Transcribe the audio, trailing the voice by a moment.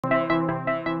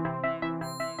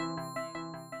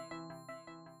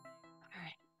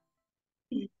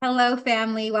Hello,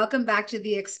 family. Welcome back to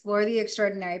the Explore the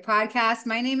Extraordinary podcast.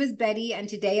 My name is Betty, and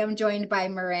today I'm joined by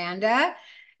Miranda.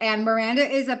 And Miranda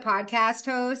is a podcast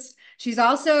host. She's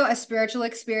also a spiritual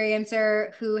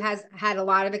experiencer who has had a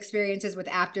lot of experiences with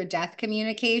after death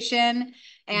communication.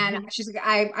 And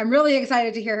Mhm. I'm really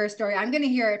excited to hear her story. I'm going to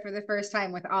hear it for the first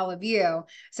time with all of you.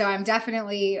 So I'm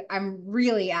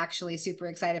really actually super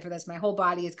excited for this. My whole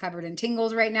body is covered in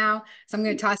tingles right now. So I'm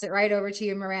going to toss it right over to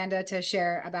you, Miranda, to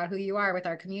share about who you are with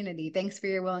our community. Thanks for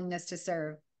your willingness to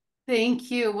serve. Thank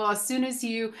you. Well, as soon as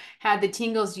you had the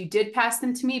tingles, you did pass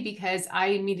them to me because I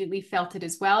immediately felt it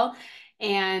as well.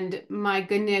 And my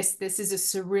goodness, this is a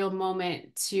surreal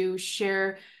moment to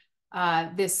share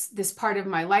this part of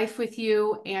my life with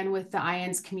you and with the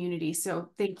IANDS community.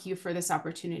 So thank you for this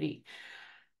opportunity.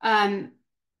 Um,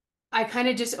 I kind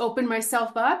of just opened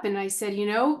myself up and I said,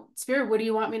 Spirit, what do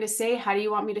you want me to say? How do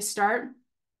you want me to start?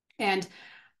 And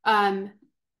um,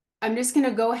 I'm just going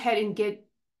to go ahead and get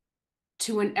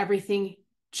to when everything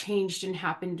changed and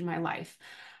happened in my life.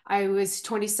 I was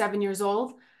 27 years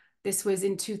old. This was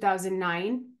in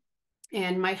 2009.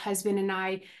 And my husband and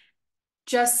I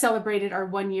just celebrated our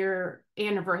 1 year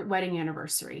wedding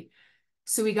anniversary.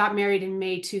 So we got married in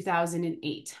May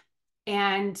 2008.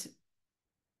 And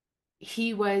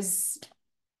he was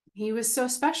he was so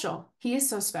special. He is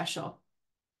so special.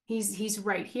 He's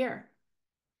right here.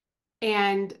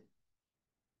 And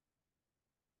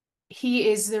he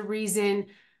is the reason.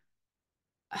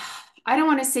 I don't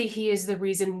want to say he is the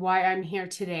reason why I'm here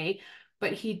today,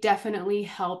 but he definitely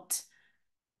helped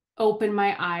open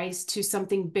my eyes to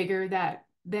something bigger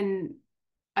than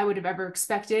I would have ever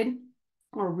expected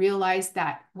or realized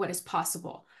that what is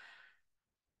possible.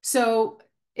 So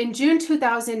in June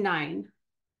 2009,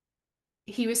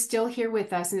 he was still here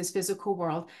with us in this physical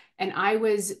world, and I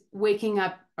was waking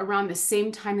up around the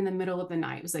same time in the middle of the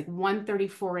night. It was like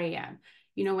 1:34 a.m.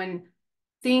 When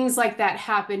things like that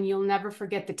happen, you'll never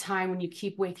forget the time when you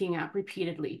keep waking up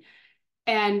repeatedly.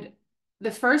 And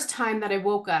the first time that I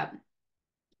woke up,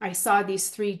 I saw these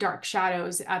three dark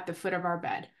shadows at the foot of our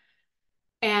bed.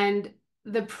 And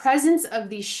the presence of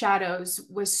these shadows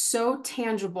was so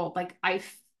tangible. Like I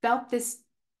felt this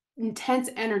intense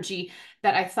energy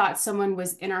that I thought someone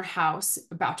was in our house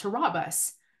about to rob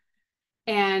us.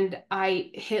 And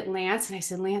I hit Lance and I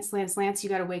said, Lance, Lance, Lance, you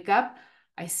got to wake up.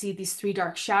 I see these three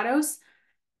dark shadows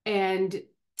and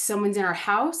someone's in our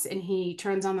house, and he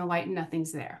turns on the light and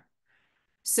nothing's there.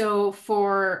 So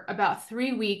for about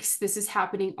 3 weeks, this is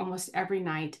happening almost every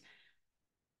night.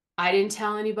 I didn't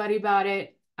tell anybody about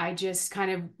it. I just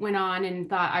kind of went on and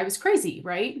thought I was crazy,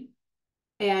 right?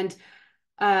 And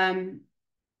um,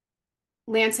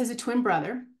 Lance has a twin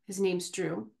brother. His name's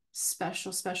Drew.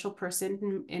 Special, special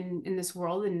person in this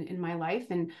world and in my life.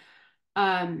 And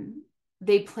um,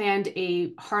 they planned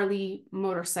a Harley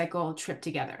motorcycle trip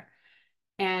together.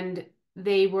 And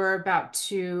they were about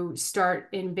to start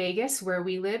in Vegas, where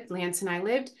we lived, Lance and I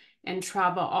lived, and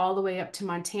travel all the way up to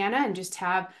Montana and just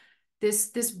have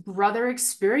this brother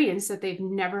experience that they've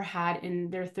never had in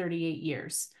their 38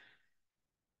 years.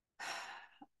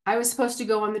 I was supposed to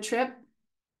go on the trip.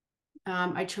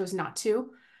 I chose not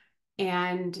to.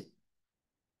 And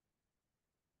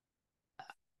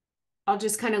I'll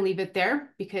just kind of leave it there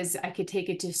because I could take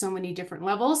it to so many different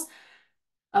levels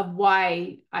of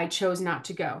why I chose not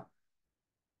to go.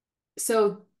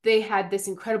 So they had this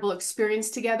incredible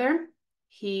experience together.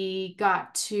 He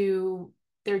got to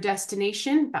their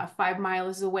destination about 5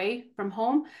 miles away from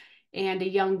home, and a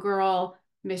young girl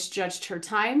misjudged her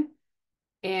time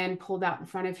and pulled out in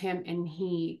front of him, and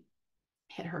he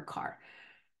hit her car.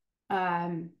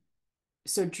 Um,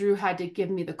 so Drew had to give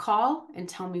me the call and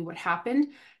tell me what happened.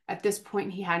 At this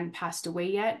point, he hadn't passed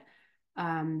away yet,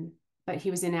 but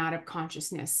he was in and out of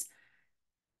consciousness.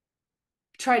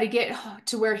 Try to get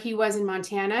to where he was in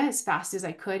Montana as fast as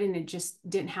I could, and it just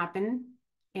didn't happen.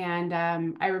 And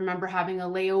I remember having a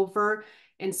layover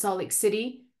in Salt Lake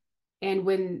City. And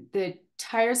when the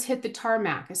tires hit the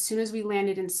tarmac, as soon as we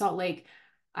landed in Salt Lake,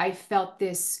 I felt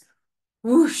this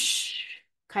whoosh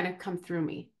kind of come through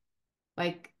me,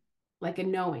 like like a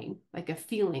knowing, like a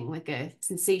feeling, like a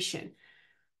sensation.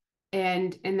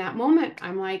 And in that moment,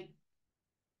 I'm like,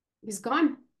 he's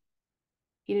gone.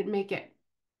 He didn't make it.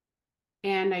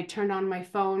 And I turned on my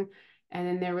phone, and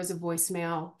then there was a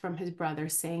voicemail from his brother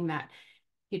saying that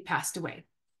he'd passed away.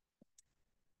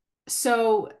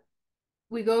 So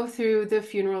we go through the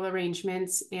funeral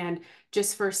arrangements, and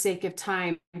just for sake of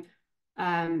time,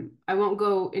 I won't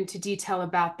go into detail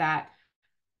about that.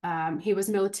 He was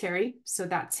military, so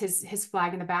that's his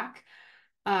flag in the back.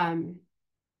 Um,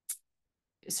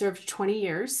 Served 20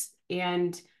 years,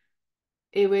 and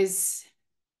it was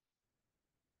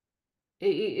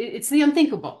It's the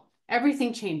unthinkable.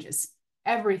 Everything changes.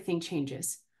 Everything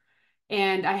changes.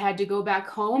 And I had to go back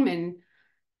home and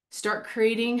start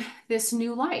creating this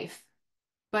new life.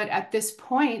 But at this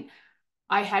point,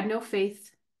 I had no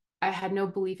faith. I had no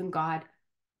belief in God.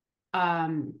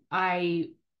 I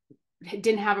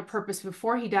didn't have a purpose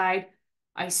before he died.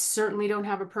 I certainly don't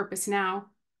have a purpose now.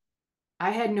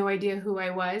 I had no idea who I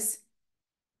was.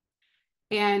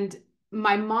 And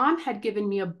my mom had given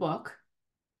me a book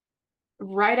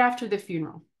right after the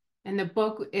funeral. And the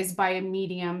book is by a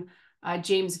medium,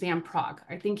 James Van Prague.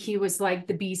 I think he was like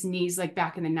the bee's knees, like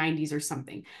back in the 90s or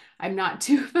something. I'm not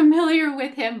too familiar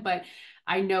with him, but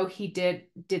I know he did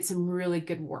some really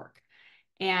good work.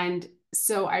 And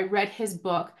so I read his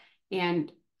book,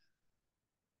 and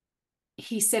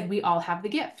he said, we all have the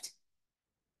gift.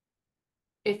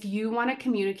 If you want to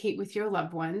communicate with your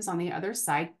loved ones on the other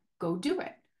side, go do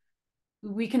it.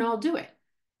 We can all do it.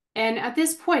 And at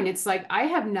this point, it's like, I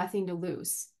have nothing to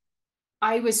lose.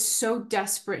 I was so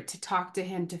desperate to talk to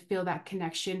him, to feel that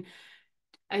connection.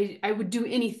 I would do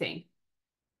anything.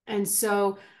 And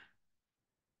so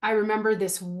I remember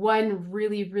this one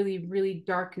really, really, really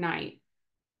dark night.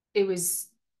 It was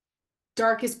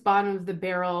darkest bottom of the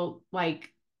barrel.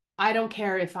 Like, I don't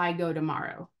care if I go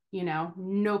tomorrow,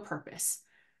 no purpose,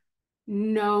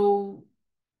 no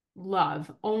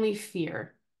love, only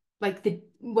fear. Like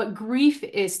what grief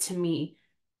is to me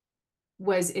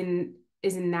is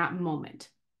in that moment.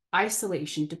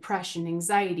 Isolation, depression,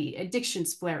 anxiety,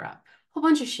 addictions flare up, a whole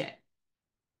bunch of shit.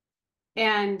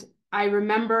 And I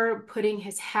remember putting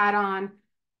his hat on,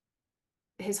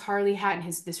 his Harley hat,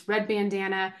 and this red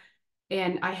bandana,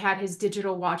 and I had his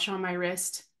digital watch on my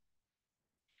wrist.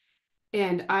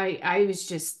 And I was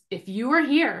just, if you are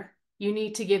here, you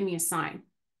need to give me a sign.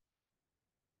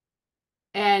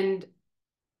 And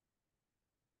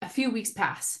a few weeks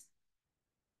pass.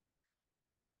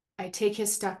 I take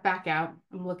his stuff back out.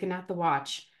 I'm looking at the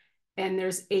watch, and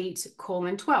there's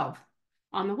 8:12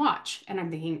 on the watch. And I'm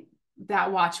thinking,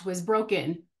 that watch was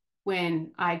broken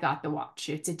when I got the watch.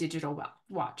 It's a digital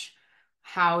watch.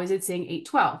 How is it saying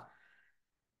 8:12?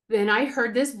 Then I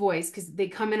heard this voice, because they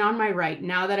come in on my right.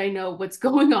 Now that I know what's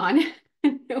going on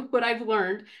and what I've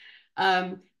learned,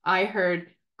 I heard,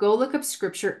 go look up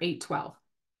scripture 8:12.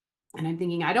 And I'm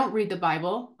thinking, I don't read the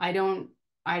Bible. I don't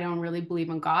really believe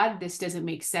in God. This doesn't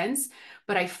make sense.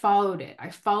 But I followed it. I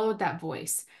followed that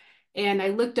voice. And I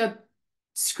looked up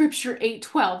scripture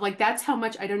 8:12. Like, that's how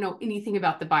much I don't know anything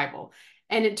about the Bible.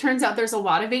 And it turns out there's a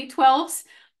lot of 8:12s,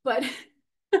 but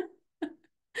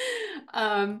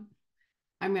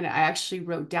I actually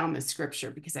wrote down the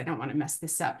scripture because I don't want to mess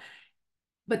this up.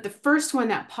 But the first one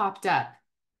that popped up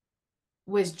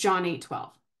was John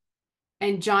 8:12.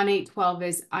 And John 8:12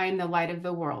 is, I am the light of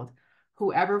the world.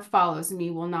 Whoever follows me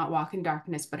will not walk in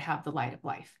darkness, but have the light of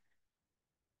life.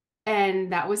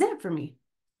 And that was it for me.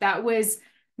 That was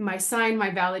my sign,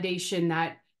 my validation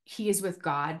that he is with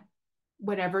God,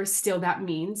 whatever still that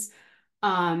means.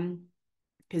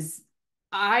 Because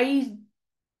I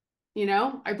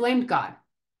blamed God.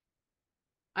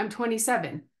 I'm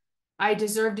 27. I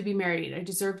deserve to be married. I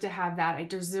deserve to have that. I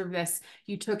deserve this.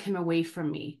 You took him away from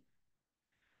me.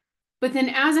 But then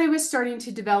as I was starting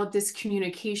to develop this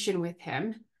communication with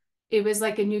him, it was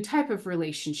like a new type of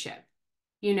relationship.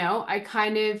 I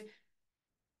kind of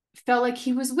felt like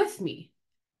he was with me.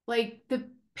 Like, the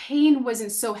pain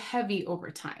wasn't so heavy over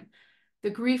time.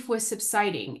 The grief was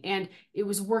subsiding, and it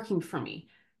was working for me.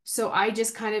 So I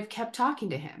just kind of kept talking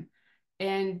to him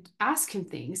and asked him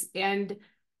things. And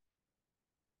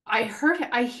I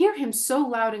hear him so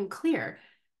loud and clear.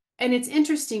 And it's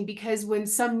interesting because when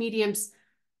some mediums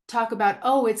talk about,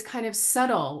 oh, it's kind of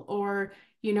subtle, or,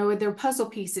 they're puzzle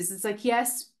pieces, it's like,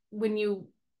 yes, when you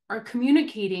are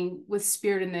communicating with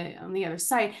spirit on the other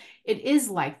side, it is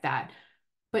like that.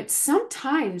 But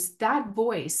sometimes that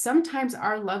voice, sometimes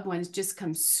our loved ones just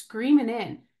come screaming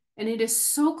in, and it is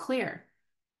so clear.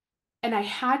 And I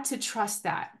had to trust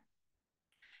that.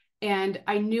 And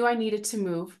I knew I needed to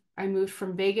move. I moved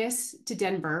from Vegas to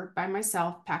Denver by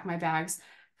myself, packed my bags,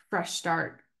 fresh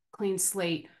start, clean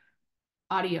slate.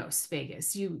 Adios,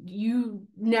 Vegas. You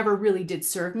never really did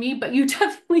serve me, but you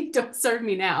definitely don't serve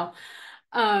me now.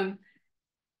 And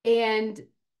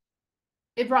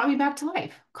it brought me back to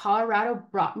life. Colorado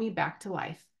brought me back to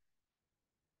life.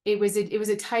 It was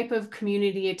a type of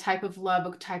community, a type of love,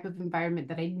 a type of environment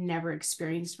that I never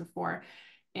experienced before.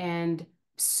 And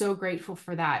so grateful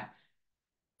for that.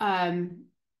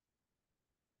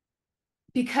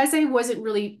 Because I wasn't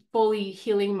really fully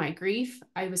healing my grief,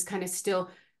 I was kind of still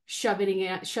shoving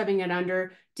it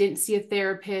under, didn't see a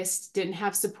therapist, didn't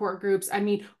have support groups. I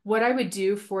mean, what I would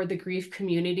do for the grief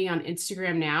community on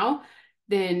Instagram now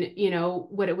than, you know,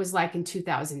 what it was like in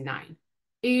 2009.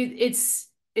 It's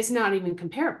not even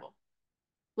comparable.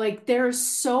 Like, there are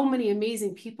so many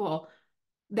amazing people.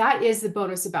 That is the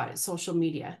bonus about it, social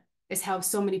media, is how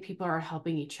so many people are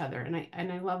helping each other.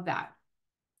 And I love that.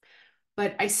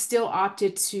 But I still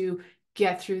opted to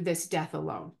get through this death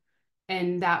alone.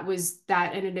 And that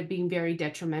ended up being very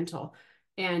detrimental.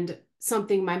 And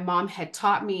something my mom had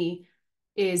taught me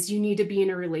is you need to be in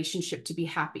a relationship to be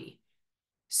happy.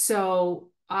 So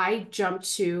I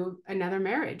jumped to another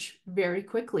marriage very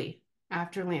quickly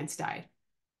after Lance died.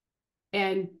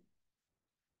 And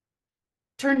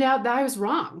turned out that I was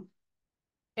wrong.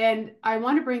 And I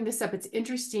want to bring this up. It's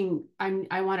interesting.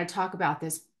 I want to talk about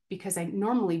this because I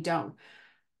normally don't.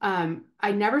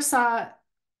 I never saw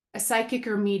a psychic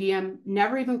or medium,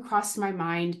 never even crossed my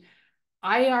mind.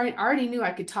 I already knew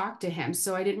I could talk to him,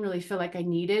 so I didn't really feel like I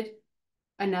needed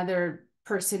another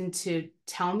person to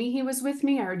tell me he was with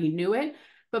me. I already knew it.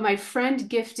 But my friend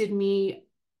gifted me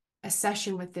a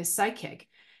session with this psychic.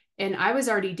 And I was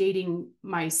already dating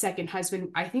my second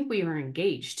husband. I think we were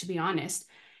engaged, to be honest.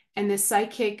 And the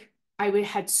psychic, I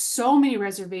had so many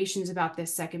reservations about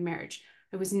this second marriage.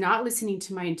 I was not listening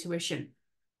to my intuition.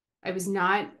 I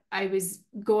was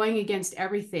going against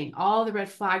everything. All the red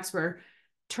flags were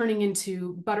turning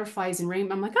into butterflies and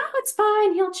rainbow. I'm like, oh, it's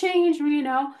fine. He'll change, you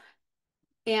know?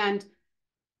 And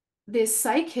this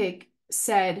psychic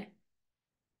said,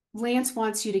 Lance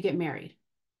wants you to get married.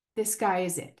 This guy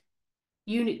is it.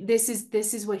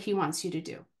 This is what he wants you to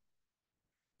do.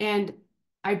 And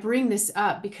I bring this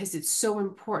up because it's so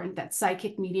important that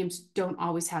psychic mediums don't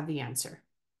always have the answer.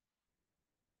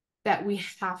 That we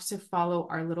have to follow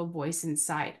our little voice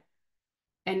inside.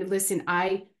 And listen,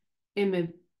 I am a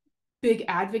big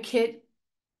advocate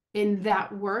in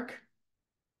that work,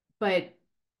 but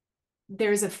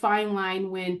there's a fine line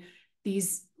when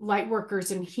these light workers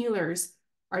and healers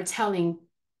are telling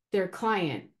their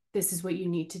client, this is what you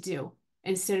need to do,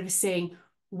 instead of saying,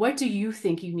 what do you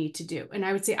think you need to do? And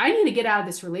I would say, I need to get out of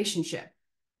this relationship,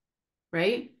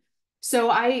 right? So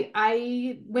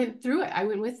I went through it. I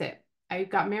went with it. I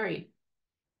got married.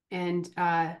 And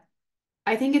I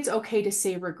think it's okay to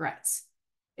say regrets.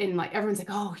 And like everyone's like,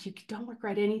 oh, you don't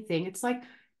regret anything. It's like,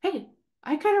 hey,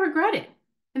 I kind of regret it.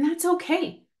 And that's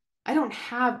okay. I don't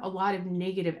have a lot of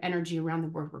negative energy around the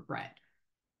word regret.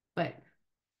 But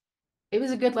it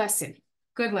was a good lesson.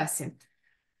 Good lesson.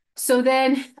 So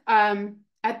then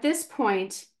at this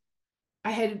point,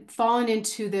 I had fallen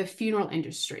into the funeral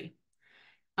industry.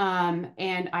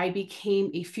 And I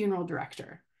became a funeral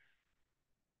director.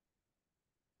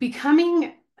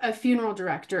 Becoming a funeral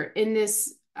director in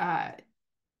that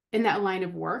line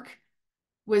of work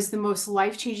was the most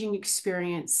life-changing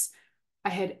experience I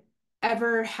had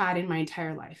ever had in my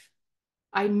entire life.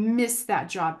 I miss that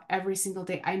job every single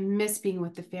day. I miss being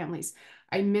with the families.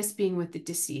 I miss being with the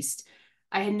deceased.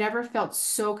 I had never felt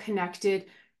so connected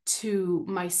to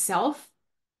myself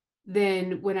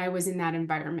than when I was in that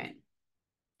environment.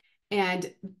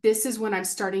 And this is when I'm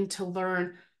starting to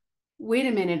learn, wait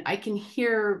a minute, I can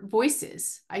hear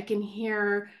voices. I can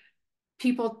hear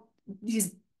people,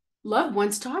 these loved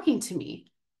ones talking to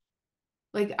me.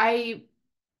 Like I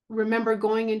remember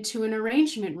going into an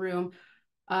arrangement room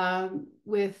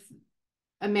with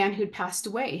a man who'd passed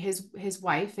away. His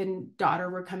wife and daughter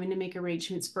were coming to make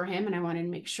arrangements for him, and I wanted to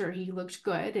make sure he looked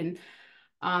good. And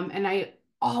I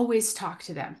always talked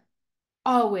to them,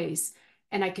 always,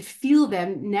 and I could feel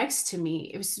them next to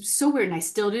me. It was so weird, and I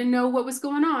still didn't know what was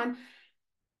going on.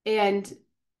 And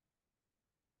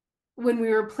when we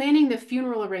were planning the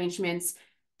funeral arrangements,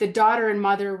 the daughter and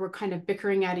mother were kind of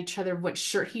bickering at each other what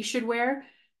shirt he should wear.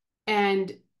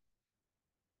 And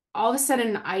all of a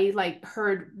sudden I like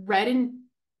heard red and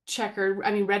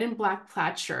black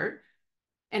plaid shirt,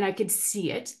 and I could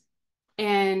see it.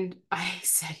 And I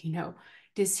said,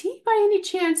 does he by any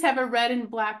chance have a red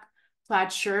and black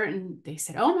plaid shirt? And they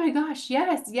said, oh my gosh,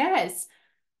 yes, yes.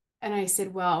 And I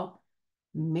said, well,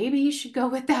 maybe you should go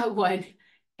with that one.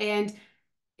 And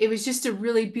it was just a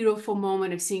really beautiful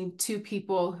moment of seeing two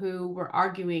people who were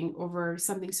arguing over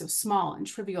something so small and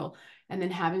trivial, and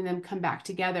then having them come back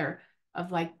together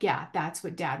of like, yeah, that's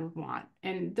what dad would want.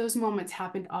 And those moments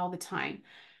happened all the time.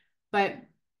 But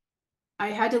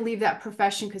I had to leave that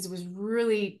profession because it was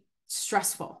really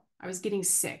stressful. I was getting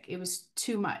sick. It was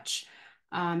too much.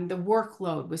 The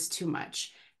workload was too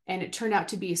much. And it turned out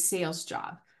to be a sales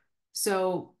job.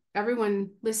 So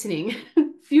everyone listening,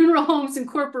 funeral homes and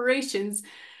corporations,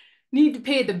 need to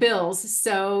pay the bills.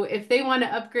 So if they want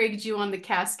to upgrade you on the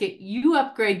casket, you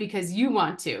upgrade because you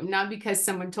want to, not because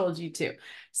someone told you to.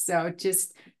 So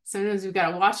just sometimes we've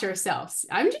got to watch ourselves.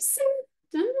 I'm just saying.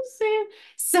 I'm just saying.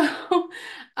 So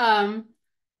um,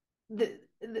 the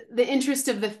interest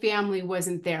of the family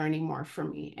wasn't there anymore for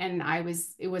me, and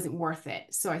it wasn't worth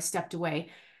it. So I stepped away.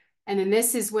 And then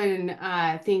this is when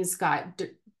things got,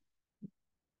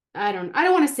 I don't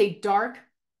want to say dark,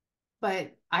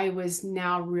 but I was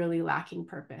now really lacking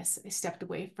purpose. I stepped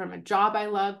away from a job I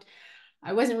loved.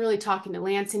 I wasn't really talking to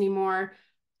Lance anymore.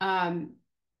 Um,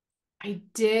 I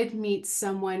did meet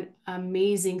someone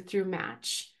amazing through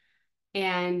Match,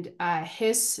 and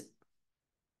his,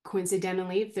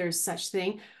 coincidentally, if there's such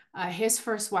thing, his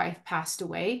first wife passed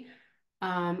away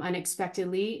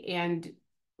unexpectedly, and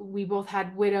we both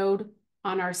had widowed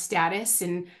on our status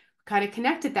and kind of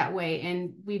connected that way.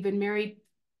 And we've been married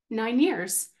 9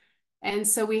 years. And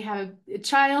so we have a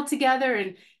child together.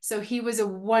 And so he was a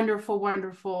wonderful,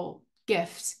 wonderful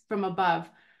gift from above.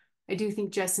 I do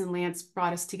think Jess and Lance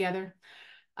brought us together.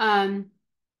 Um,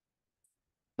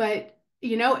 but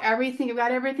everything, I've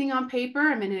got everything on paper.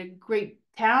 I'm in a great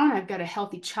town. I've got a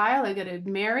healthy child. I've got a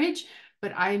marriage,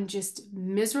 but I'm just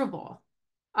miserable.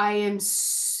 I am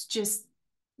just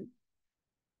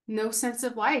no sense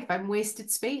of life. I'm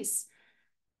wasted space.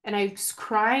 And I was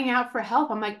crying out for help.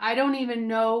 I'm like, I don't even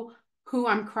know who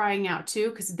I'm crying out to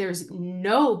because there's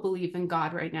no belief in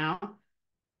God right now,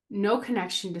 no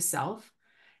connection to self.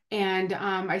 And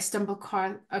I stumbled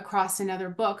across another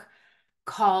book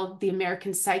called The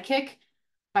American Psychic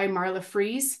by Marla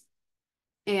Fries.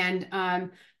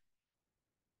 And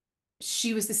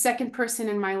she was the second person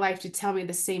in my life to tell me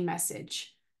the same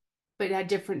message, but at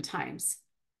different times.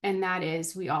 And that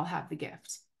is, we all have the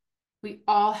gift. We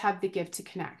all have the gift to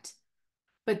connect.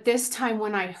 But this time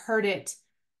when I heard it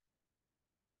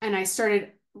and I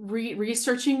started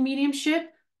researching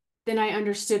mediumship, then I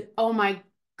understood, oh my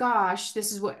gosh,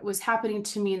 this is what was happening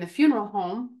to me in the funeral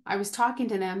home. I was talking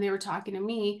to them, they were talking to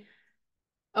me.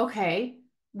 Okay,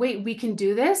 wait, we can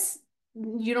do this?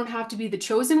 You don't have to be the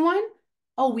chosen one?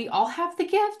 Oh, we all have the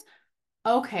gift?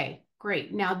 Okay,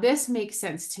 great. Now this makes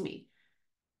sense to me.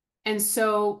 And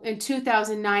so in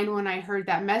 2009, when I heard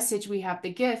that message, we have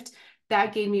the gift,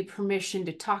 that gave me permission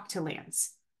to talk to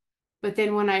Lance. But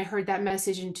then when I heard that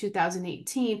message in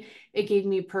 2018, it gave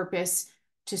me purpose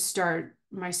to start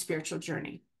my spiritual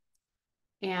journey.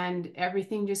 And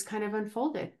everything just kind of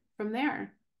unfolded from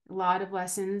there. A lot of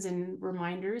lessons and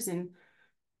reminders, and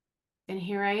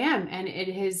here I am. And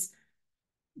it has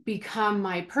become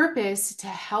my purpose to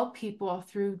help people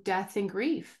through death and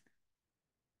grief,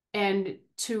 and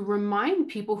to remind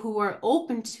people who are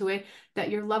open to it that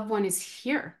your loved one is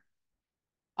here.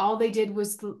 All they did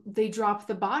was they dropped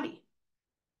the body.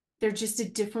 They're just a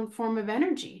different form of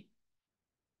energy.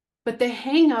 But the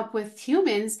hang up with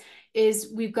humans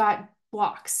is we've got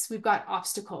blocks, we've got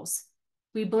obstacles.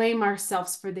 We blame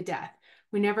ourselves for the death.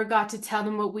 We never got to tell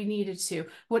them what we needed to,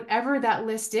 whatever that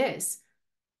list is.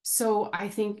 So I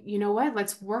think, you know what,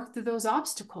 let's work through those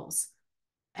obstacles.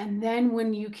 And then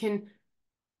when you can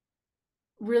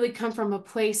really come from a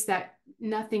place that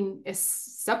nothing is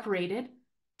separated,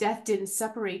 death didn't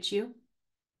separate you,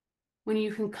 when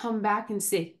you can come back and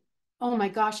say, oh my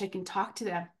gosh, I can talk to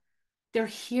them. They're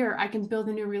here. I can build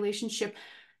a new relationship.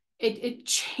 It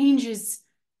changes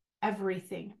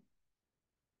everything.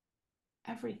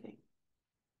 Everything.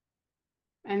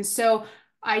 And so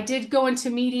I did go into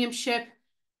mediumship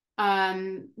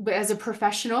but as a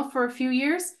professional for a few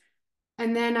years.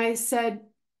 And then I said,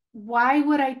 why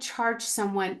would I charge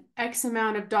someone X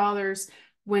amount of dollars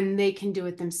when they can do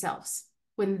it themselves,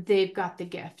 when they've got the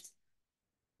gift?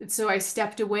 And so I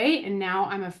stepped away, and now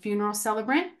I'm a funeral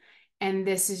celebrant. And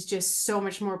this is just so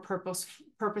much more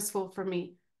purposeful for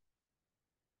me.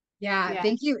 Yeah, Yeah.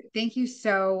 thank you. Thank you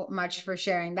so much for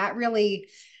sharing. That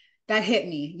hit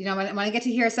me. When I get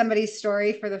to hear somebody's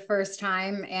story for the first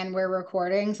time and we're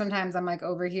recording, sometimes I'm like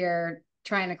over here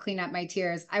trying to clean up my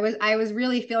tears. I was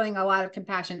really feeling a lot of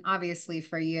compassion, obviously,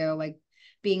 for you, like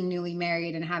being newly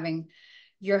married and having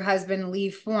your husband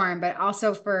leave form, but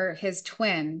also for his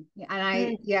twin.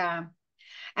 And yeah,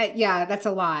 that's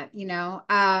a lot.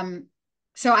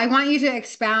 So I want you to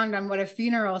expound on what a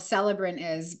funeral celebrant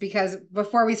is, because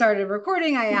before we started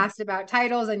recording, I asked about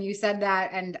titles and you said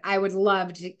that, and I would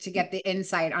love to get the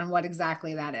insight on what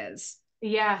exactly that is.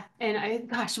 Yeah. And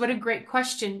gosh, what a great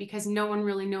question, because no one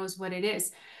really knows what it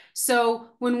is. So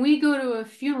when we go to a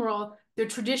funeral, the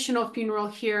traditional funeral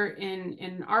here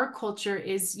in our culture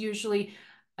is usually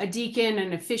a deacon,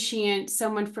 an officiant,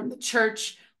 someone from the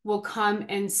church will come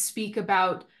and speak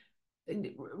about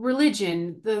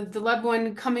religion, the loved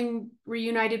one coming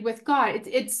reunited with God.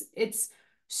 It's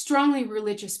strongly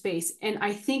religious based. And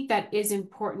I think that is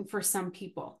important for some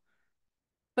people.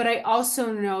 But I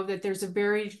also know that there's a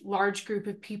very large group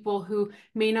of people who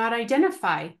may not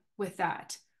identify with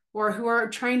that, or who are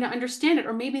trying to understand it,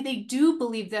 or maybe they do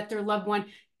believe that their loved one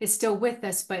is still with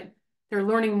us, but they're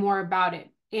learning more about it.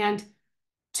 And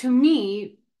to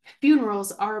me,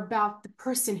 funerals are about the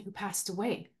person who passed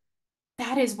away.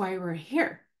 That is why we're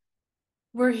here.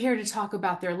 We're here to talk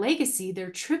about their legacy,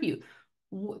 their tribute,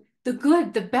 the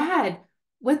good, the bad,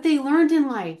 what they learned in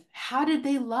life, how did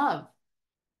they love?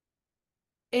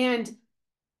 And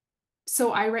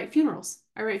so I write funerals.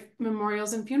 I write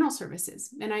memorials and funeral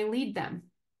services, and I lead them.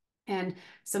 And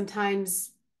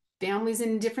sometimes families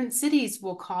in different cities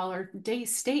will call, or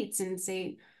states, and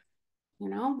say,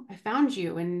 I found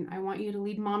you and I want you to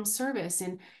lead mom's service.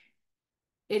 And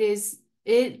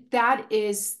that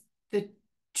is the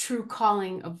true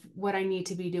calling of what I need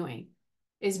to be doing,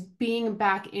 is being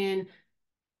back in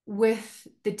with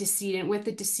the decedent, with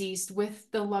the deceased, with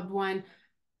the loved one,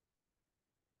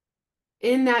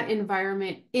 in that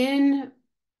environment, in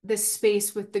the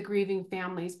space with the grieving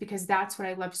families, because that's what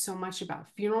I love so much about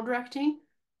funeral directing.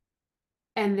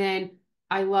 And then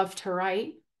I love to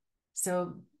write.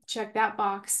 So check that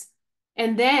box.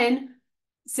 And then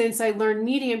since I learned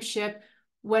mediumship,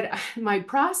 my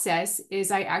process is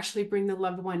I actually bring the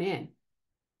loved one in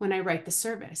when I write the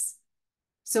service.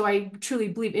 So I truly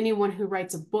believe anyone who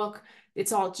writes a book,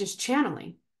 it's all just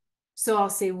channeling. So I'll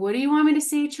say, what do you want me to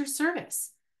say at your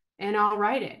service? And I'll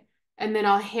write it. And then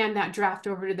I'll hand that draft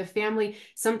over to the family.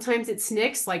 Sometimes it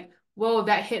snicks, like, whoa,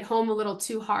 that hit home a little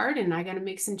too hard and I got to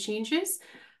make some changes.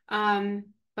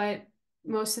 But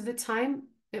most of the time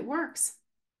it works.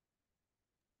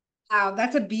 Wow,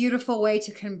 that's a beautiful way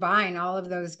to combine all of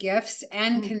those gifts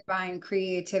and combine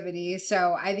creativity.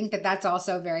 So I think that that's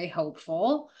also very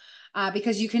hopeful,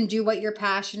 because you can do what you're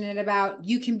passionate about,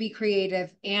 you can be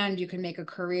creative, and you can make a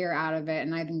career out of it.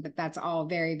 And I think that that's all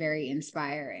very, very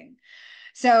inspiring.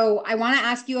 So I want to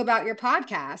ask you about your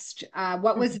podcast.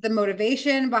 What was the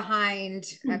motivation behind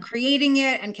creating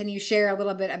it? And can you share a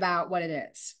little bit about what it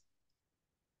is?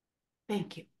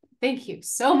 Thank you. Thank you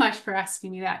so much for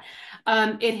asking me that.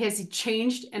 It has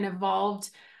changed and evolved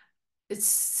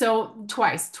so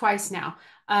twice now.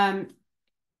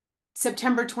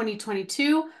 September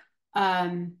 2022,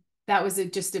 that was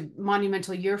just a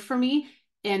monumental year for me.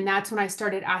 And that's when I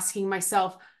started asking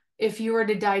myself, if you were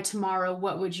to die tomorrow,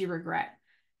 what would you regret?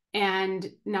 And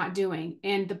not doing.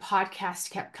 And the podcast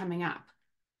kept coming up.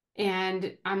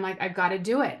 And I'm like, I've got to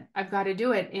do it. I've got to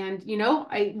do it. And,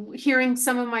 hearing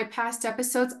some of my past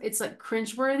episodes, it's like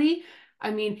cringeworthy.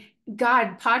 I mean,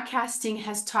 God, podcasting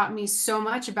has taught me so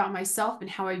much about myself and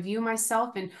how I view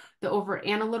myself and the over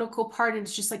analytical part. And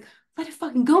it's just like, let it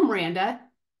fucking go, Miranda.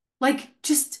 Like,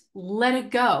 just let it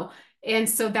go. And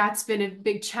so that's been a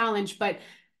big challenge. But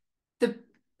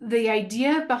the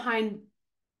idea behind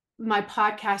my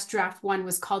podcast draft one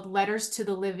was called Letters to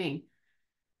the Living.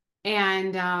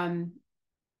 And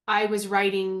I was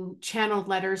writing channeled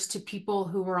letters to people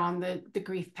who were on the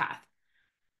grief path.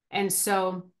 And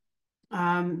so,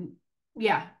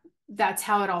 yeah, that's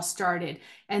how it all started.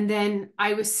 And then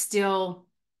I was still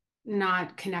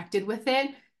not connected with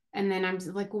it. And then I'm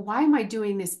like, well, why am I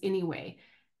doing this anyway?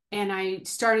 And I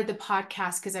started the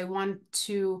podcast because I wanted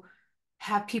to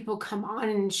have people come on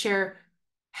and share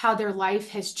how their life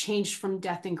has changed from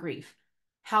death and grief,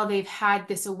 how they've had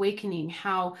this awakening,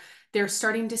 how they're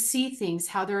starting to see things,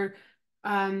 how they're,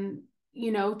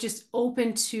 just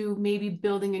open to maybe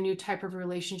building a new type of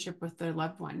relationship with their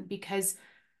loved one. Because,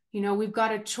 we've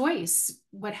got a choice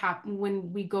what happened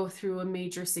when we go through a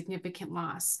major significant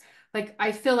loss. Like,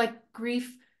 I feel like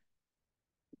grief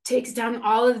takes down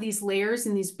all of these layers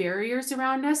and these barriers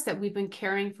around us that we've been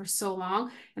carrying for so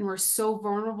long, and we're so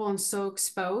vulnerable and so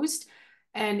exposed.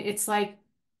 And it's like,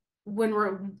 when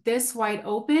we're this wide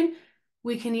open,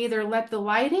 we can either let the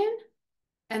light in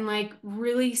and like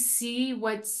really see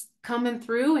what's coming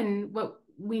through and what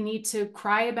we need to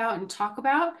cry about and talk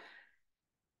about,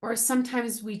 or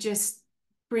sometimes we just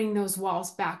bring those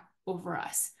walls back over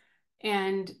us.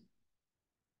 And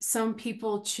some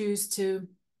people choose to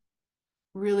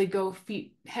really go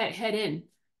head in,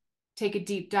 take a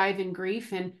deep dive in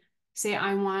grief and say,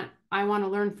 I want to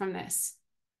learn from this.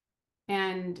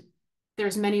 And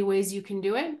there's many ways you can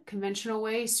do it, conventional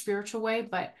way, spiritual way.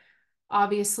 But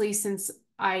obviously, since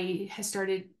I had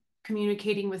started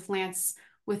communicating with Lance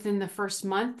within the first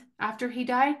month after he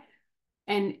died,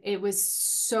 and it was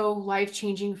so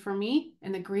life-changing for me,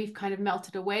 and the grief kind of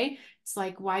melted away. It's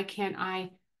like, why can't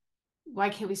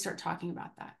we start talking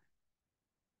about that?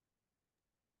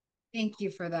 Thank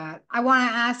you for that. I want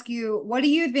to ask you, what do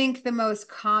you think the most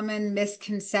common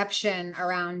misconception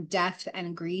around death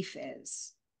and grief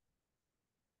is?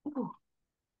 Oh,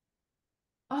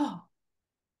 oh.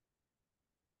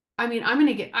 I mean, I'm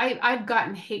gonna get I've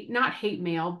gotten hate, not hate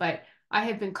mail, but I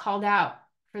have been called out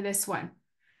for this one.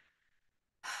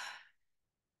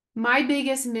 My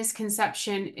biggest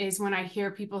misconception is when I hear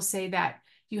people say that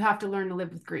you have to learn to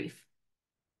live with grief,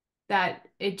 that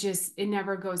it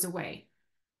never goes away.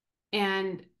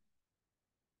 And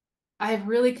I've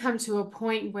really come to a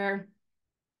point where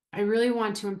I really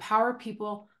want to empower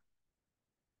people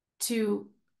to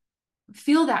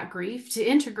feel that grief, to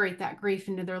integrate that grief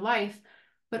into their life,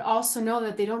 but also know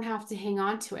that they don't have to hang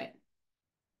on to it.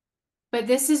 But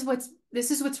this is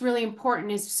what's really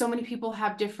important is so many people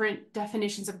have different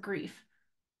definitions of grief,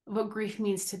 what grief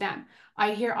means to them.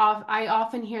 I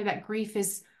often hear that grief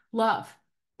is love,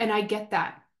 and I get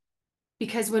that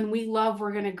because when we love,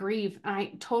 we're going to grieve. And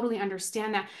I totally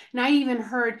understand that. And I even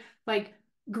heard like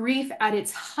grief at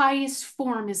its highest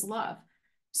form is love.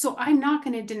 So I'm not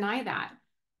going to deny that.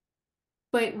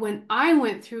 But when I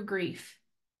went through grief,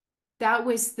 that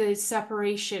was the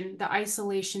separation, the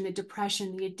isolation, the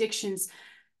depression, the addictions,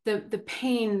 the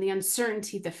pain, the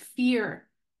uncertainty, the fear,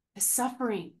 the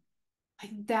suffering.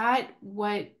 Like that,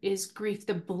 what is grief?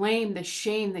 The blame, the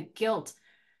shame, the guilt.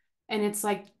 And it's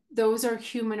like those are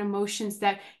human emotions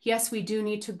that, yes, we do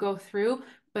need to go through,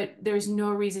 but there's no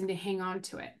reason to hang on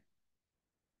to it.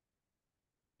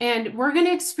 And we're going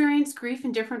to experience grief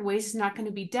in different ways. It's not going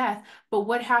to be death, but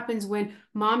what happens when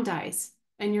mom dies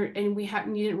and you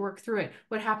didn't work through it?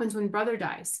 What happens when brother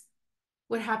dies?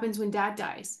 What happens when dad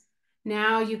dies?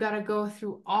 Now you got to go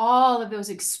through all of those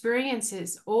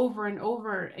experiences over and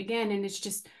over again. And it's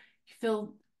just, you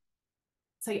feel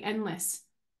it's like endless.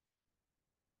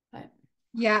 But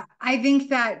Yeah, I think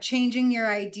that changing your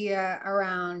idea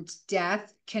around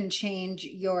death can change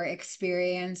your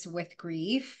experience with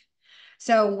grief.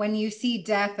 So when you see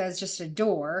death as just a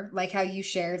door, like how you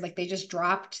shared, like they just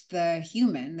dropped the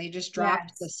human, they just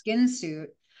dropped the yes. skin suit.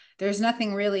 There's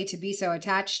nothing really to be so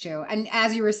attached to. And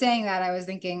as you were saying that, I was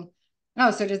thinking, oh,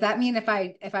 so does that mean if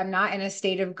I'm not in a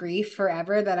state of grief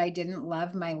forever that I didn't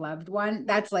love my loved one?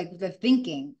 That's like the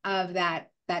thinking of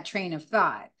that train of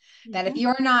thought. That if Mhm.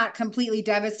 you're not completely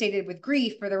devastated with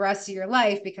grief for the rest of your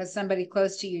life because somebody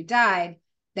close to you died,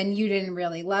 then you didn't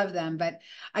really love them. But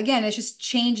again, it's just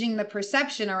changing the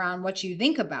perception around what you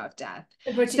think about death.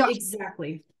 But So,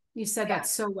 exactly. You said yeah, that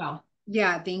so well.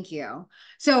 yeah, thank you.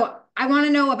 So, I want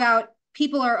to know about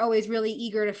people are always really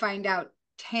eager to find out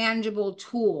tangible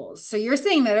tools. So, you're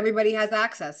saying that everybody has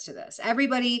access to this,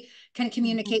 everybody can Mhm.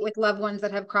 communicate with loved ones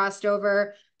that have crossed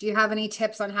over. Do you have any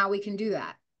tips on how we can do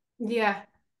that? Yeah.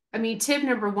 I mean, tip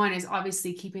number one is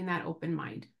obviously keeping that open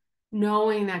mind,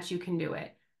 knowing that you can do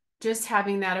it. Just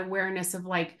having that awareness of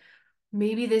like,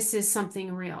 maybe this is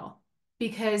something real.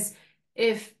 Because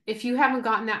if you haven't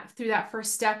gotten that through that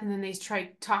first step and then they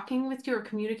try talking with you or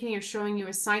communicating or showing you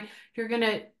a sign, you're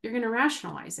gonna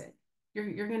rationalize it.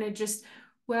 You're gonna just,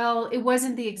 well, it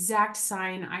wasn't the exact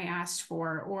sign I asked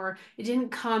for, or it didn't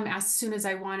come as soon as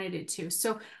I wanted it to.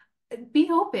 So be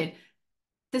open.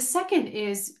 The second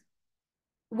is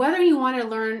whether you want to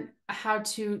learn how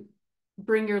to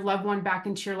bring your loved one back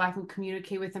into your life and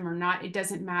communicate with them or not, it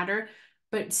doesn't matter.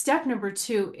 But step number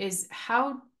two is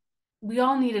how we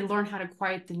all need to learn how to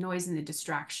quiet the noise and the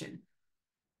distraction.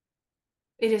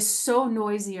 It is so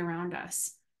noisy around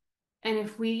us. And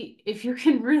if you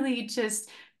can really just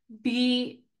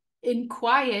be in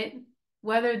quiet,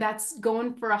 whether that's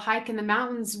going for a hike in the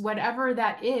mountains, whatever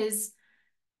that is,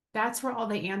 that's where all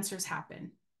the answers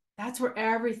happen. That's where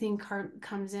everything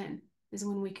comes in, is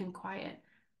when we can quiet.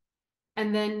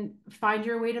 And then find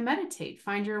your way to meditate,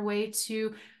 find your way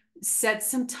to set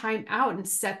some time out and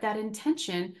set that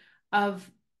intention of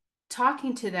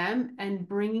talking to them and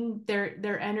bringing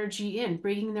their energy in,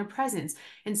 bringing their presence.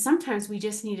 And sometimes we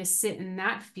just need to sit in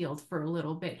that field for a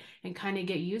little bit and kind of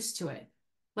get used to it.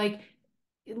 Like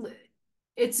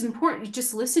it's important to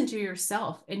just listen to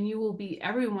yourself and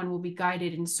everyone will be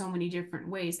guided in so many different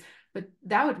ways. But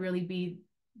that would really be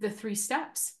the three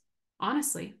steps,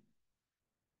 honestly.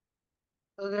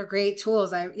 Those are great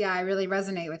tools. I really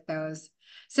resonate with those.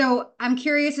 So I'm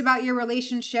curious about your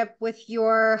relationship with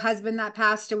your husband that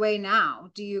passed away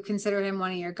now. Do you consider him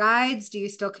one of your guides? Do you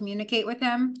still communicate with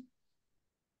him?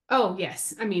 Oh,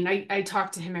 yes. I mean, I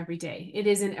talk to him every day. It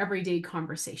is an everyday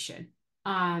conversation.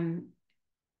 Um,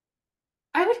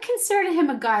 I would consider him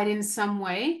a guide in some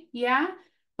way, yeah,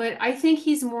 but I think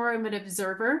he's more of an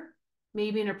observer,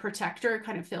 maybe in a protector. It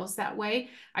kind of feels that way.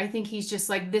 I think he's just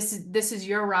like this is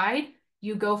your ride,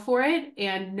 you go for it,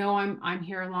 and know I'm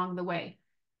here along the way.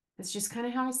 That's just kind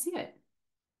of how I see it.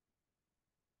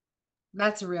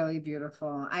 That's really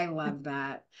beautiful. I love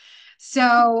that.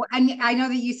 So, and I know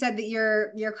that you said that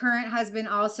your current husband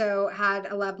also had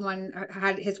a loved one,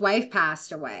 had his wife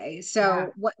passed away. Yeah.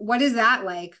 So, what is that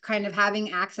like? Kind of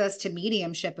having access to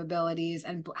mediumship abilities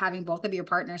and having both of your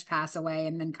partners pass away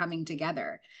and then coming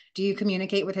together. Do you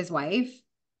communicate with his wife?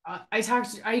 I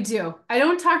do. I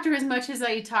don't talk to her as much as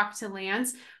I talk to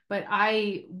Lance, but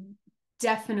I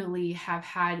definitely have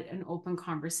had an open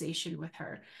conversation with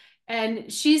her.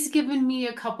 And she's given me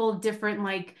a couple different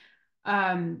like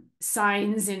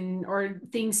signs and or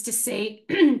things to say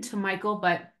to Michael,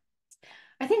 but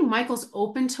I think Michael's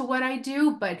open to what I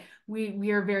do, but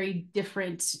we are very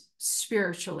different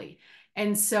spiritually.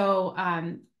 And so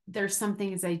there's some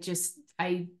things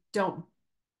I don't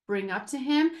bring up to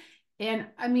him. And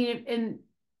I mean, and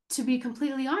to be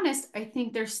completely honest, I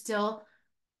think there's still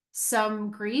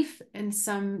some grief and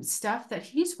some stuff that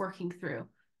he's working through.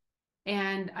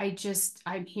 And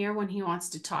I'm here when he wants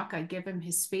to talk. I give him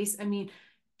his space. I mean,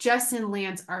 Jess and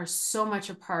Lance are so much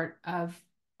a part of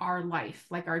our life.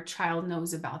 Like our child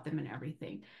knows about them and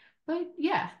everything. But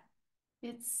yeah,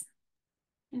 it's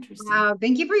interesting. Wow,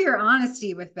 thank you for your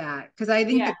honesty with that, because I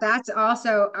think Yeah. that that's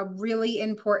also a really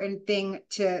important thing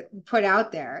to put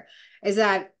out there, is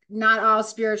that not all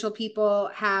spiritual people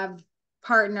have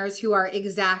partners who are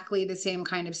exactly the same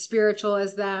kind of spiritual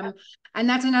as them. And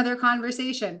that's another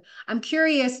conversation. I'm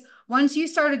curious, once you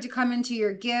started to come into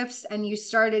your gifts and you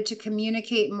started to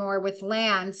communicate more with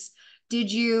Lance,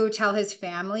 did you tell his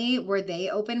family? Were they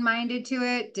open-minded to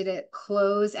it? Did it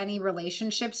close any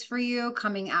relationships for you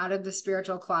coming out of the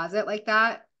spiritual closet like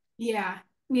that? Yeah.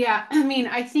 Yeah. I mean,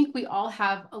 I think we all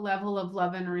have a level of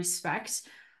love and respect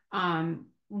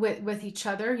with each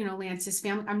other. You know, Lance's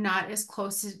family. I'm not as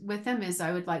close with them as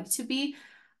I would like to be.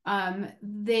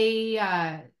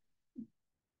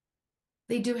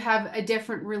 They do have a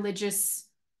different religious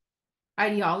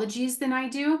ideologies than I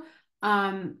do.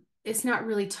 It's not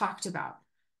really talked about.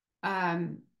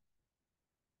 Um,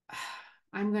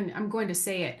 I'm going to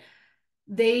say it.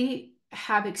 They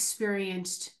have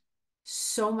experienced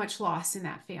so much loss in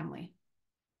that family,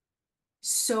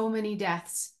 so many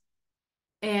deaths,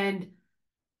 and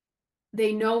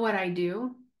they know what I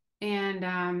do.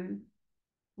 And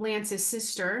Lance's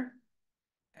sister,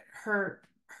 her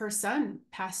son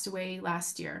passed away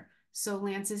last year. So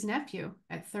Lance's nephew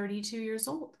at 32 years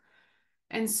old.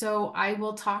 And so I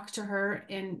will talk to her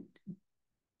and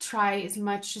try as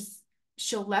much as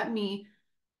she'll let me,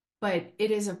 but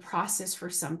it is a process for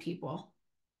some people.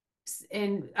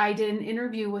 And I did an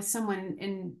interview with someone,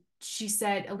 and she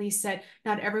said, Elise said,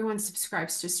 not everyone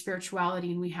subscribes to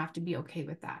spirituality, and we have to be okay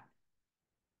with that.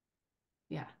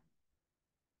 Yeah.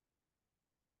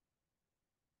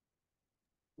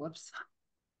 Whoops.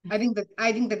 I think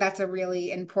that that's a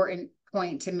really important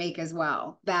point to make as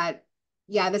well. That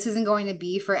yeah, this isn't going to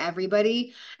be for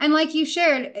everybody. And like you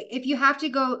shared, if you have to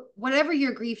go, whatever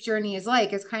your grief journey is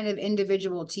kind of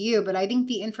individual to you. But I think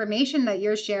the information that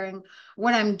you're sharing,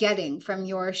 what I'm getting from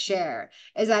your share,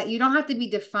 is that you don't have to be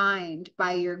defined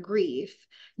by your grief.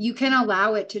 You can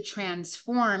allow it to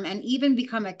transform and even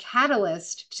become a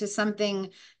catalyst to something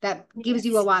that gives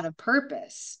you a Yes. lot of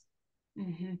purpose.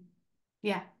 Mm-hmm.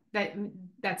 Yeah. That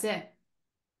that's it.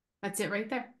 That's it right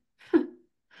there.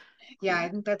 Yeah, Yeah. I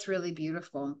think that's really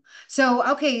beautiful. So,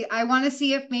 okay, I want to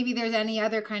see if maybe there's any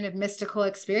other kind of mystical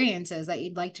experiences that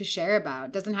you'd like to share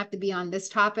about. Doesn't have to be on this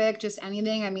topic, just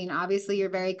anything. I mean, obviously you're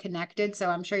very connected, so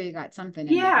I'm sure you got something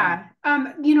in your head.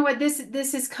 Yeah. You know what?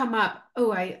 This has come up.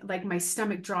 Oh, I like my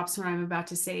stomach drops when I'm about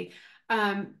to say.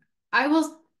 Um, I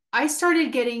will I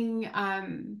started getting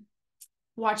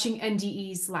watching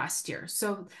NDEs last year.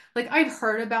 So like I've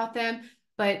heard about them,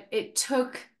 but it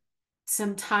took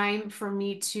some time for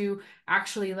me to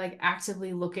actually like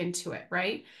actively look into it,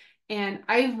 right? And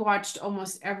I've watched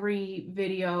almost every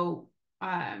video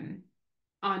um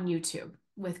on YouTube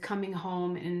with coming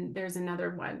home, and there's another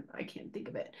one, I can't think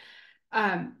of it.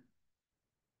 Um,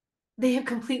 they have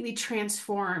completely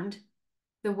transformed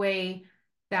the way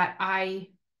that I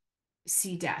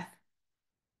see death,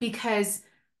 because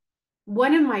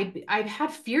I've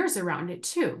had fears around it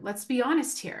too. Let's be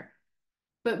honest here.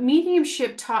 But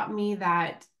mediumship taught me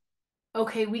that,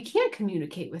 okay, we can't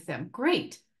communicate with them.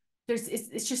 Great.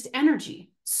 It's just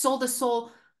energy, soul to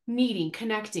soul meeting,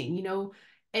 connecting, you know,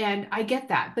 and I get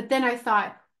that. But then I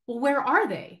thought, well, where are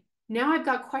they? Now I've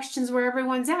got questions where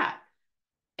everyone's at.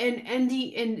 And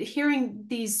hearing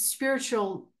these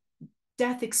spiritual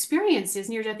death experiences,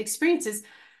 near death experiences,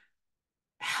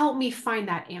 help me find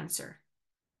that answer.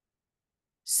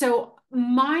 So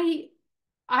my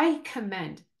I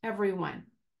commend everyone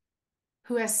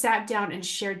who has sat down and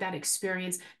shared that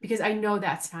experience, because I know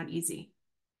that's not easy.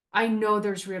 I know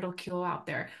there's ridicule out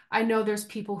there. I know there's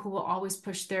people who will always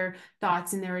push their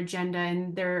thoughts and their agenda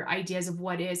and their ideas of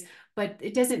what is, but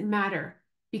it doesn't matter,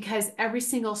 because every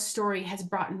single story has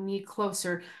brought me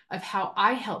closer of how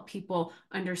I help people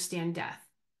understand death.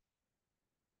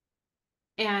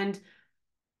 And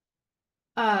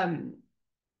um,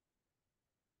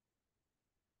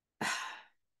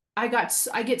 I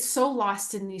get so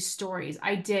lost in these stories.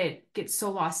 I did get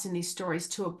so lost in these stories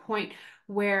to a point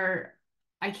where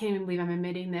I can't even believe I'm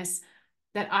admitting this,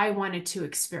 that I wanted to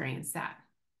experience that.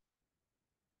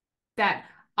 That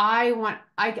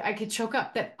I could choke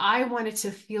up, that I wanted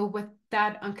to feel what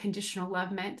that unconditional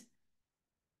love meant,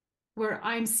 where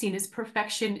I'm seen as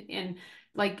perfection, and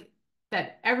like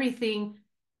that everything,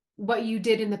 what you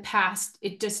did in the past,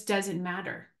 it just doesn't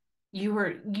matter. You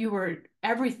were,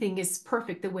 everything is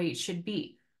perfect the way it should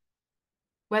be.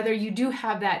 Whether you do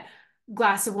have that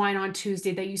glass of wine on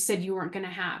Tuesday that you said you weren't going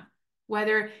to have,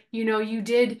 whether, you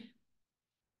did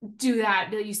do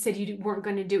that you said you weren't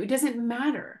going to do, it doesn't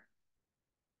matter.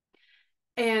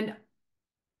 And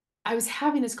I was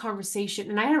having this conversation,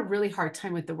 and I had a really hard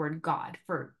time with the word God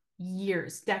for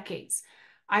years, decades.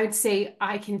 I would say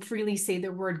I can freely say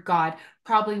the word God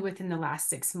probably within the last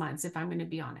 6 months, if I'm going to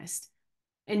be honest.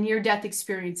 And near-death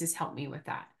experiences helped me with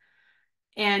that.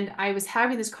 And I was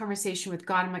having this conversation with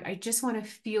God. I'm like, I just want to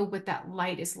feel what that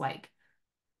light is like.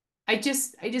 I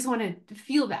just want to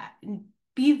feel that and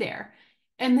be there.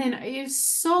 And then it was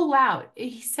so loud.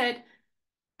 He said,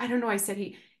 I don't know,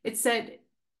 it said,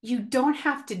 you don't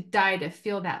have to die to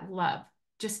feel that love.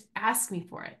 Just ask me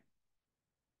for it.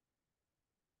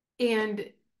 And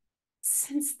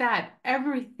since that,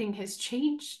 everything has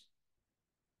changed.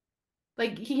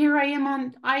 Like, here I am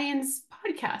on IANDS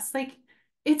podcast. Like,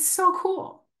 it's so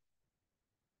cool.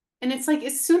 And it's like,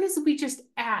 as soon as we just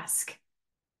ask,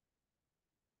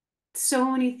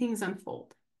 so many things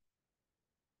unfold.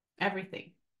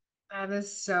 Everything. That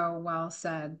is so well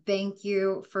said. Thank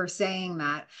you for saying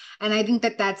that. And I think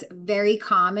that that's very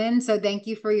common. So thank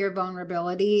you for your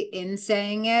vulnerability in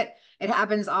saying it. It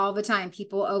happens all the time.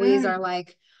 People always are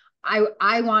like,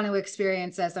 I want to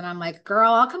experience this. And I'm like,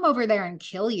 girl, I'll come over there and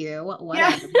kill you. Yeah.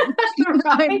 Whatever. You know what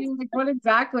I Right. mean? Like, what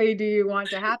exactly do you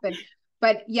want to happen?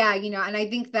 But yeah, and I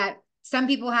think that some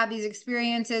people have these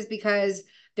experiences because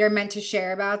they're meant to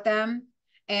share about them.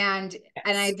 And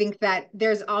I Yes. think that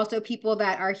there's also people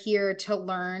that are here to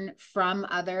learn from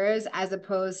others as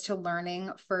opposed to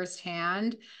learning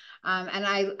firsthand. And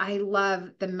I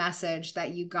love the message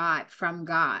that you got from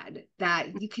God,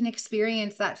 that you can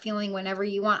experience that feeling whenever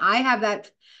you want. I have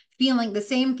that feeling, the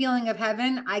same feeling of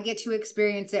heaven. I get to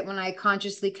experience it when I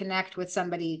consciously connect with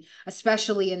somebody,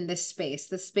 especially in this space.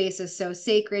 The space is so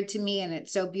sacred to me, and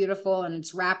it's so beautiful, and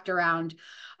it's wrapped around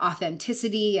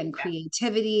authenticity and Yeah.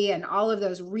 creativity and all of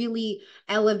those really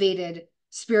elevated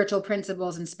spiritual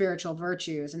principles and spiritual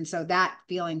virtues. And so that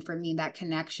feeling for me, that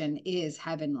connection is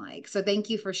heaven-like. So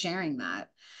thank you for sharing that.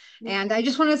 Yeah. And I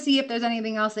just want to see if there's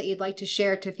anything else that you'd like to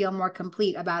share to feel more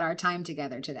complete about our time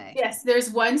together today. Yes, there's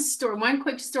one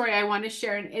quick story I want to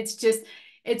share, and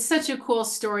it's such a cool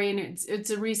story, and it's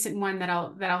a recent one that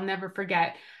I'll never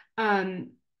forget.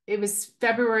 It was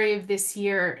February of this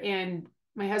year, and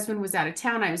my husband was out of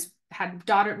town. Had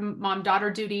mom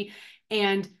daughter duty,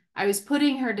 and I was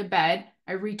putting her to bed.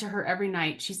 I read to her every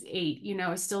night. She's 8,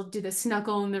 I still do the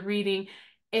snuggle and the reading,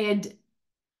 and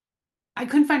I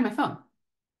couldn't find my phone.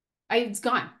 It's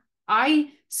gone.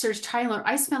 I searched high and low.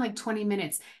 I spent like 20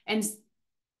 minutes, and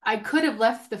I could have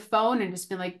left the phone and just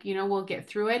been like, we'll get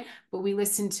through it. But we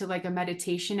listened to like a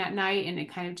meditation at night, and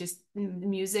it kind of just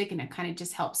music, and it kind of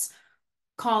just helps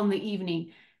calm the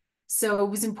evening. So it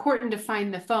was important to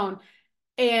find the phone.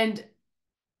 And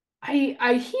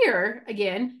I hear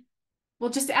again, well,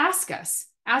 just ask us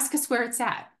where it's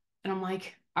at. And I'm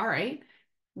like, all right,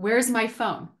 where's my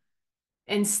phone?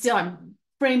 And still I'm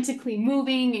frantically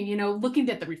moving and, looking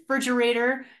at the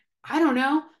refrigerator. I don't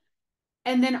know.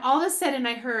 And then all of a sudden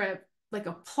I heard like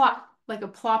a plop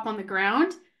on the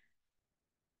ground.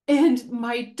 And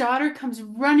my daughter comes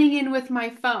running in with my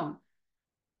phone.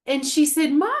 And she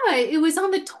said, Mama, it was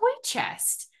on the toy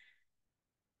chest.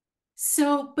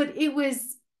 So, but it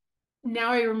was,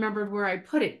 now I remembered where I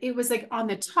put it. It was like on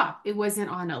the top. It wasn't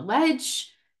on a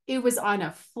ledge. It was on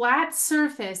a flat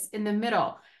surface in the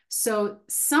middle. So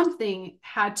something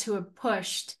had to have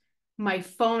pushed my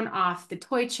phone off the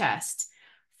toy chest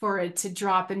for it to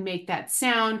drop and make that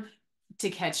sound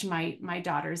to catch my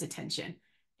daughter's attention.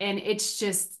 And it's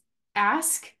just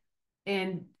ask,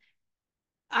 and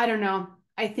I don't know.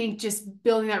 I think just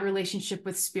building that relationship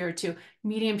with spirit too.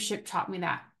 Mediumship taught me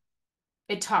that.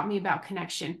 It taught me about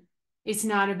connection. It's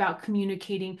not about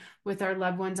communicating with our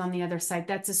loved ones on the other side.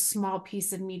 That's a small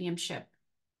piece of mediumship.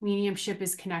 Mediumship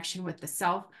is connection with the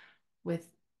self, with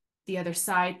the other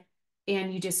side,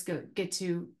 and you just get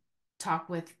to talk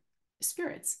with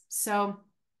spirits. So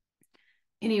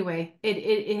anyway, it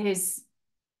is,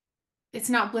 it's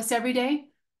not bliss every day,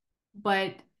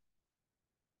 but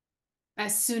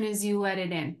as soon as you let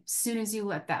it in, as soon as you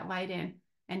let that light in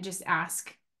and just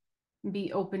ask,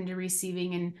 be open to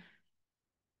receiving and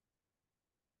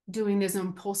doing those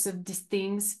impulsive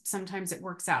things, sometimes it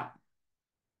works out.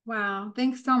 Wow.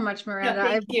 Thanks so much, Yeah, Miranda.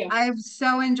 thank you. I've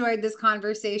so enjoyed this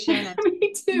conversation, and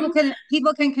Me too.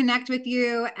 people can connect with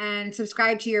you and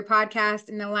subscribe to your podcast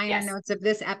in the liner Yes. notes of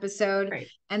this episode. Great.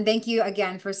 And thank you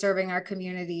again for serving our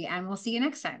community, and we'll see you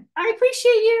next time. I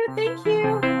appreciate you. Thank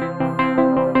you.